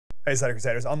Hey, Slater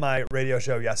Crusaders. On my radio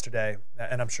show yesterday,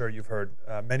 and I'm sure you've heard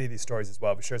many of these stories as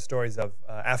well, we shared stories of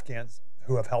Afghans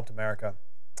who have helped America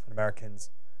and Americans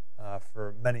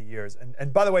for many years.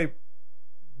 And by the way,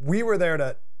 we were there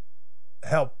to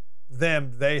help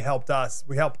them. They helped us.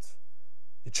 We helped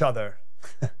each other,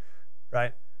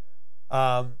 right?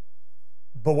 But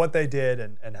what they did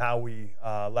and how we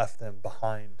left them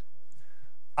behind.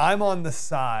 I'm on the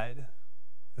side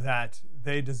that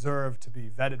they deserve to be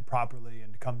vetted properly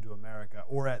and to come to America,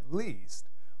 or at least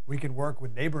we can work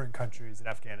with neighboring countries in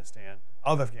Afghanistan,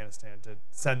 to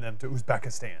send them to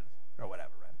Uzbekistan or whatever,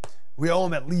 right? We owe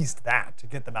them at least that to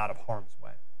get them out of harm's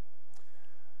way.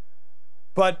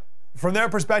 But from their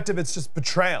perspective, it's just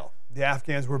betrayal. The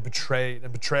Afghans were betrayed,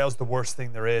 and betrayal is the worst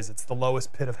thing there is. It's the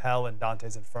lowest pit of hell in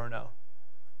Dante's Inferno.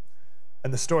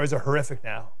 And the stories are horrific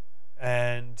now.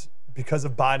 And because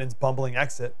of Biden's bumbling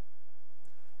exit,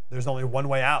 there's only one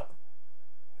way out.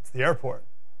 It's the airport.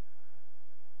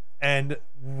 And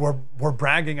we're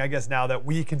bragging, I guess, now that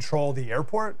we control the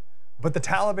airport, but the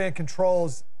Taliban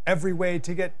controls every way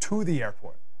to get to the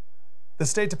airport. The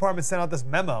State Department sent out this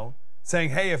memo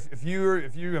saying, hey, if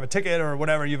you have a ticket or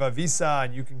whatever, you have a visa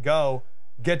and you can go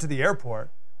get to the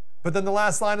airport. But then the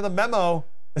last line of the memo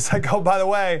is like, oh, by the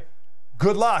way,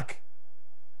 good luck.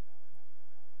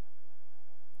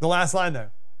 The last line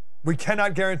there. We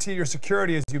cannot guarantee your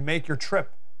security as you make your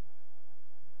trip.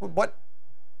 What?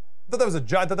 I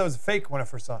thought that was fake when I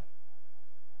first saw it.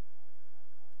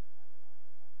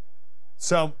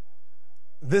 So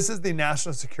this is the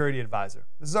National Security Advisor.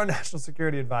 This is our National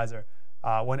Security Advisor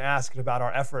when asked about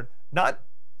our effort, not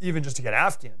even just to get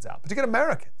Afghans out, but to get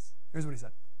Americans. Here's what he said.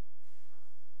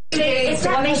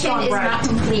 That mission is not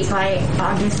complete by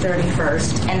August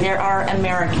 31st, and there are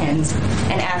Americans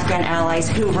and Afghan allies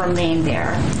who remain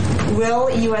there. Will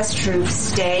U.S. troops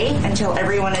stay until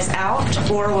everyone is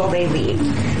out, or will they leave?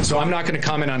 So I'm not going to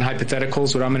comment on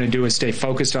hypotheticals. What I'm going to do is stay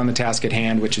focused on the task at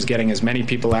hand, which is getting as many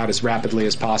people out as rapidly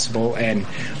as possible, and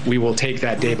we will take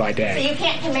that day by day. So you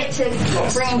can't commit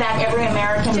to bringing back every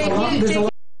American.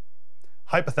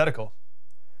 Hypothetical.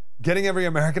 Getting every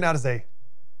American out is a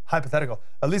hypothetical.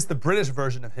 At least the British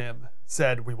version of him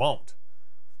said we won't.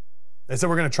 They said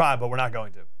we're going to try, but we're not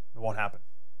going to. It won't happen.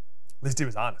 At least he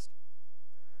was honest.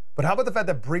 But how about the fact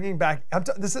that bringing back,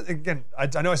 this is, again, I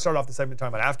know I started off the segment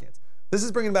talking about Afghans. This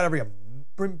is bringing back every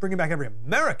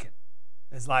American.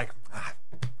 It's like,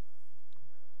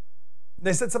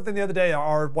 They said something the other day,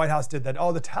 our White House did, that,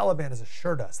 oh, the Taliban has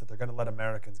assured us that they're going to let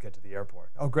Americans get to the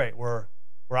airport. Oh, great, we're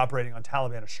operating on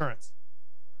Taliban assurance.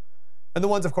 And the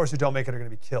ones, of course, who don't make it are going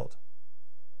to be killed.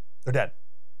 They're dead.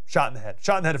 Shot in the head.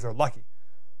 Shot in the head if they're lucky.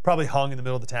 Probably hung in the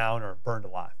middle of the town or burned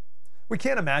alive. We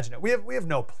can't imagine it. We have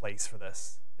no place for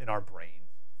this in our brain.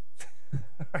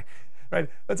 Right?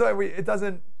 That's why it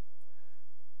doesn't,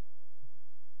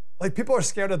 like, people are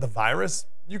scared of the virus.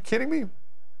 You kidding me?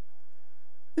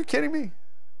 You kidding me?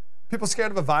 People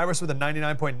scared of a virus with a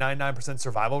 99.99%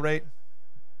 survival rate?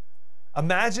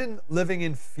 Imagine living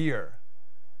in fear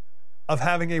of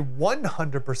having a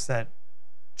 100%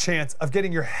 chance of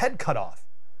getting your head cut off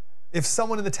if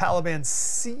someone in the Taliban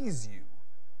sees you.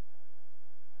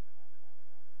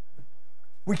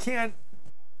 We're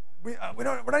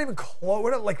not even close.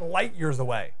 We're not like light years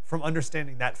away from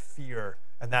understanding that fear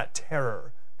and that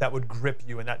terror that would grip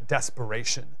you and that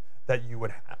desperation that you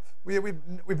would have.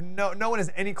 No one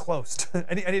is any close to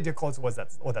any idea close to what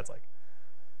that's like.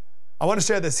 I want to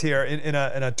share this here in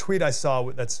a tweet I saw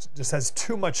that just has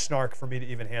too much snark for me to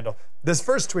even handle. This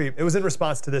first tweet, it was in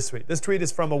response to this tweet. This tweet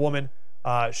is from a woman.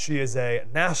 She is a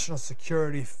National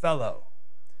Security Fellow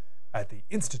at the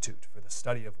Institute for the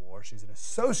Study of War. She's an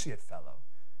Associate Fellow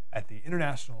at the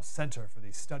International Center for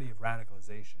the Study of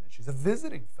Radicalization. And she's a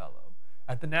Visiting Fellow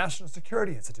at the National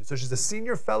Security Institute. So she's a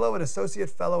Senior Fellow, an Associate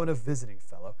Fellow, and a Visiting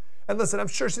Fellow. And listen, I'm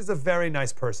sure she's a very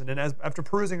nice person. And after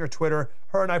perusing her Twitter,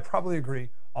 her and I probably agree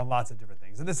on lots of different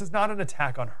things. And this is not an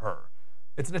attack on her.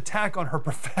 It's an attack on her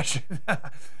profession.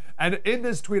 And in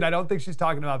this tweet, I don't think she's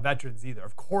talking about veterans either.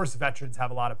 Of course, veterans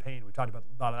have a lot of pain. We talked about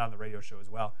that on the radio show as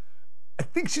well. I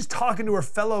think she's talking to her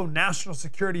fellow National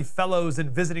Security Fellows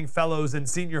and Visiting Fellows and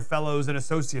Senior Fellows and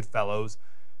Associate Fellows.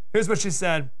 Here's what she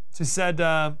said. She said,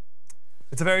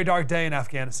 it's a very dark day in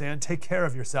Afghanistan. Take care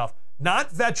of yourself.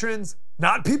 Not veterans,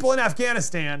 not people in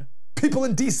Afghanistan, people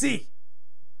in D.C.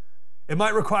 It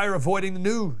might require avoiding the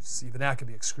news. Even that can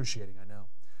be excruciating, I know.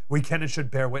 We can and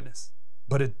should bear witness.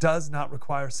 But it does not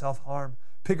require self-harm.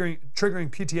 Triggering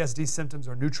PTSD symptoms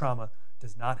or new trauma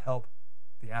does not help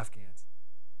the Afghans.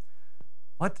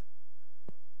 What?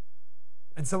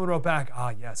 And someone wrote back,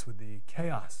 yes, with the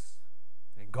chaos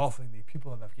engulfing the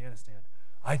people of Afghanistan,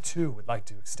 I too would like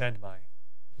to extend my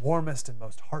warmest and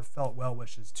most heartfelt well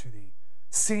wishes to the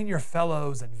senior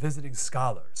fellows and visiting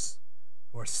scholars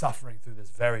who are suffering through this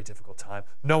very difficult time.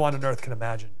 No one on earth can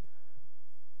imagine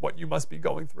what you must be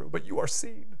going through, but you are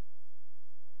seen.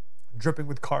 Dripping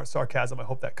with sarcasm, I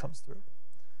hope that comes through.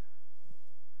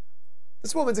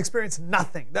 This woman's experienced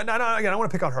nothing. Again, I want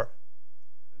to pick on her.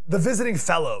 The visiting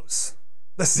fellows,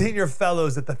 the senior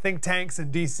fellows at the think tanks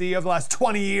in DC over the last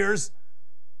 20 years,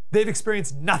 they've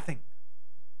experienced nothing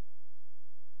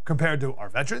compared to our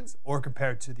veterans or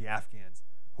compared to the Afghans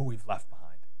who we've left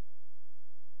behind.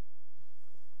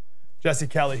 Jesse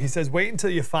Kelly, he says, wait until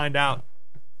you find out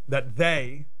that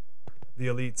they, the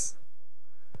elites,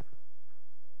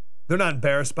 they're not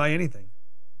embarrassed by anything.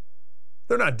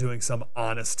 They're not doing some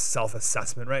honest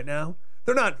self-assessment right now.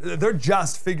 They're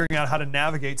just figuring out how to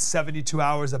navigate 72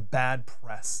 hours of bad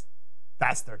press.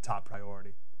 That's their top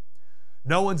priority.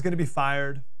 No one's going to be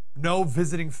fired. No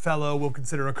visiting fellow will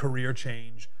consider a career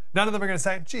change. None of them are going to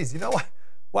say, geez, you know what?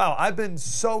 Wow, I've been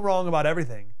so wrong about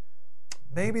everything.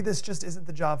 Maybe this just isn't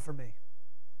the job for me.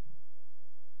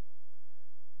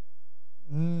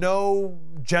 No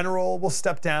general will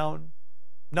step down.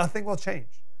 Nothing will change.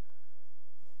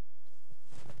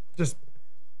 Just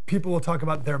people will talk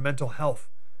about their mental health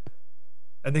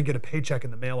and then get a paycheck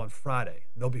in the mail on Friday.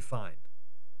 They'll be fine.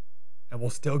 And we'll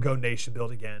still go nation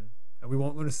build again. And we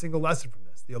won't learn a single lesson from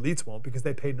this. The elites won't because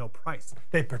they paid no price.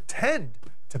 They pretend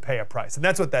to pay a price. And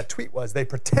that's what that tweet was. They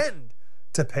pretend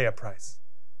to pay a price.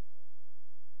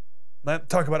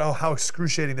 Talk about how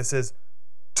excruciating this is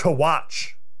to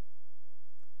watch.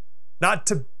 Not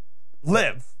to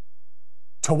live,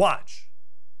 to watch.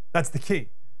 That's the key.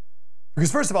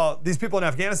 Because first of all, these people in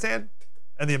Afghanistan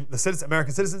and the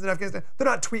American citizens in Afghanistan, they're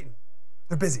not tweeting.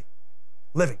 They're busy,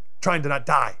 living, trying to not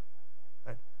die.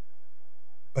 Right?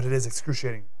 But it is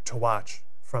excruciating to watch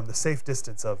from the safe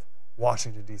distance of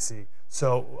Washington, D.C.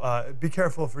 So be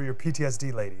careful for your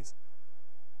PTSD ladies.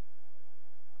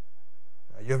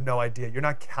 You have no idea. You're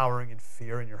not cowering in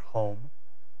fear in your home,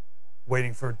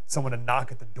 waiting for someone to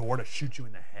knock at the door to shoot you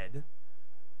in the head. Give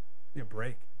me a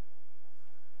break.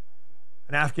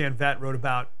 An Afghan vet wrote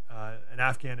about an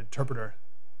Afghan interpreter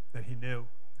that he knew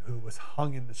who was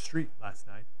hung in the street last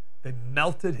night. They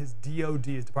melted his DOD,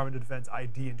 his Department of Defense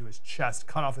ID, into his chest,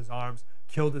 cut off his arms,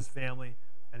 killed his family,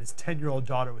 and his 10-year-old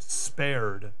daughter was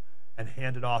spared and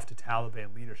handed off to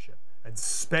Taliban leadership. And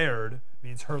spared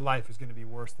means her life is going to be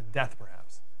worse than death,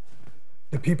 perhaps.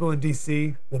 The people in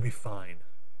D.C. will be fine.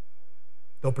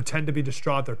 They'll pretend to be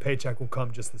distraught. Their paycheck will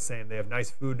come just the same. They have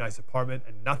nice food, nice apartment,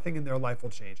 and nothing in their life will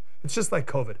change. It's just like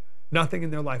COVID. Nothing in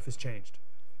their life has changed.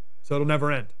 So it'll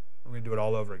never end. We're going to do it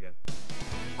all over again.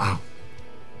 Wow.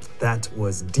 That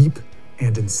was deep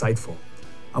and insightful.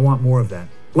 I want more of that.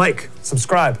 Like,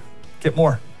 subscribe, get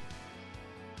more.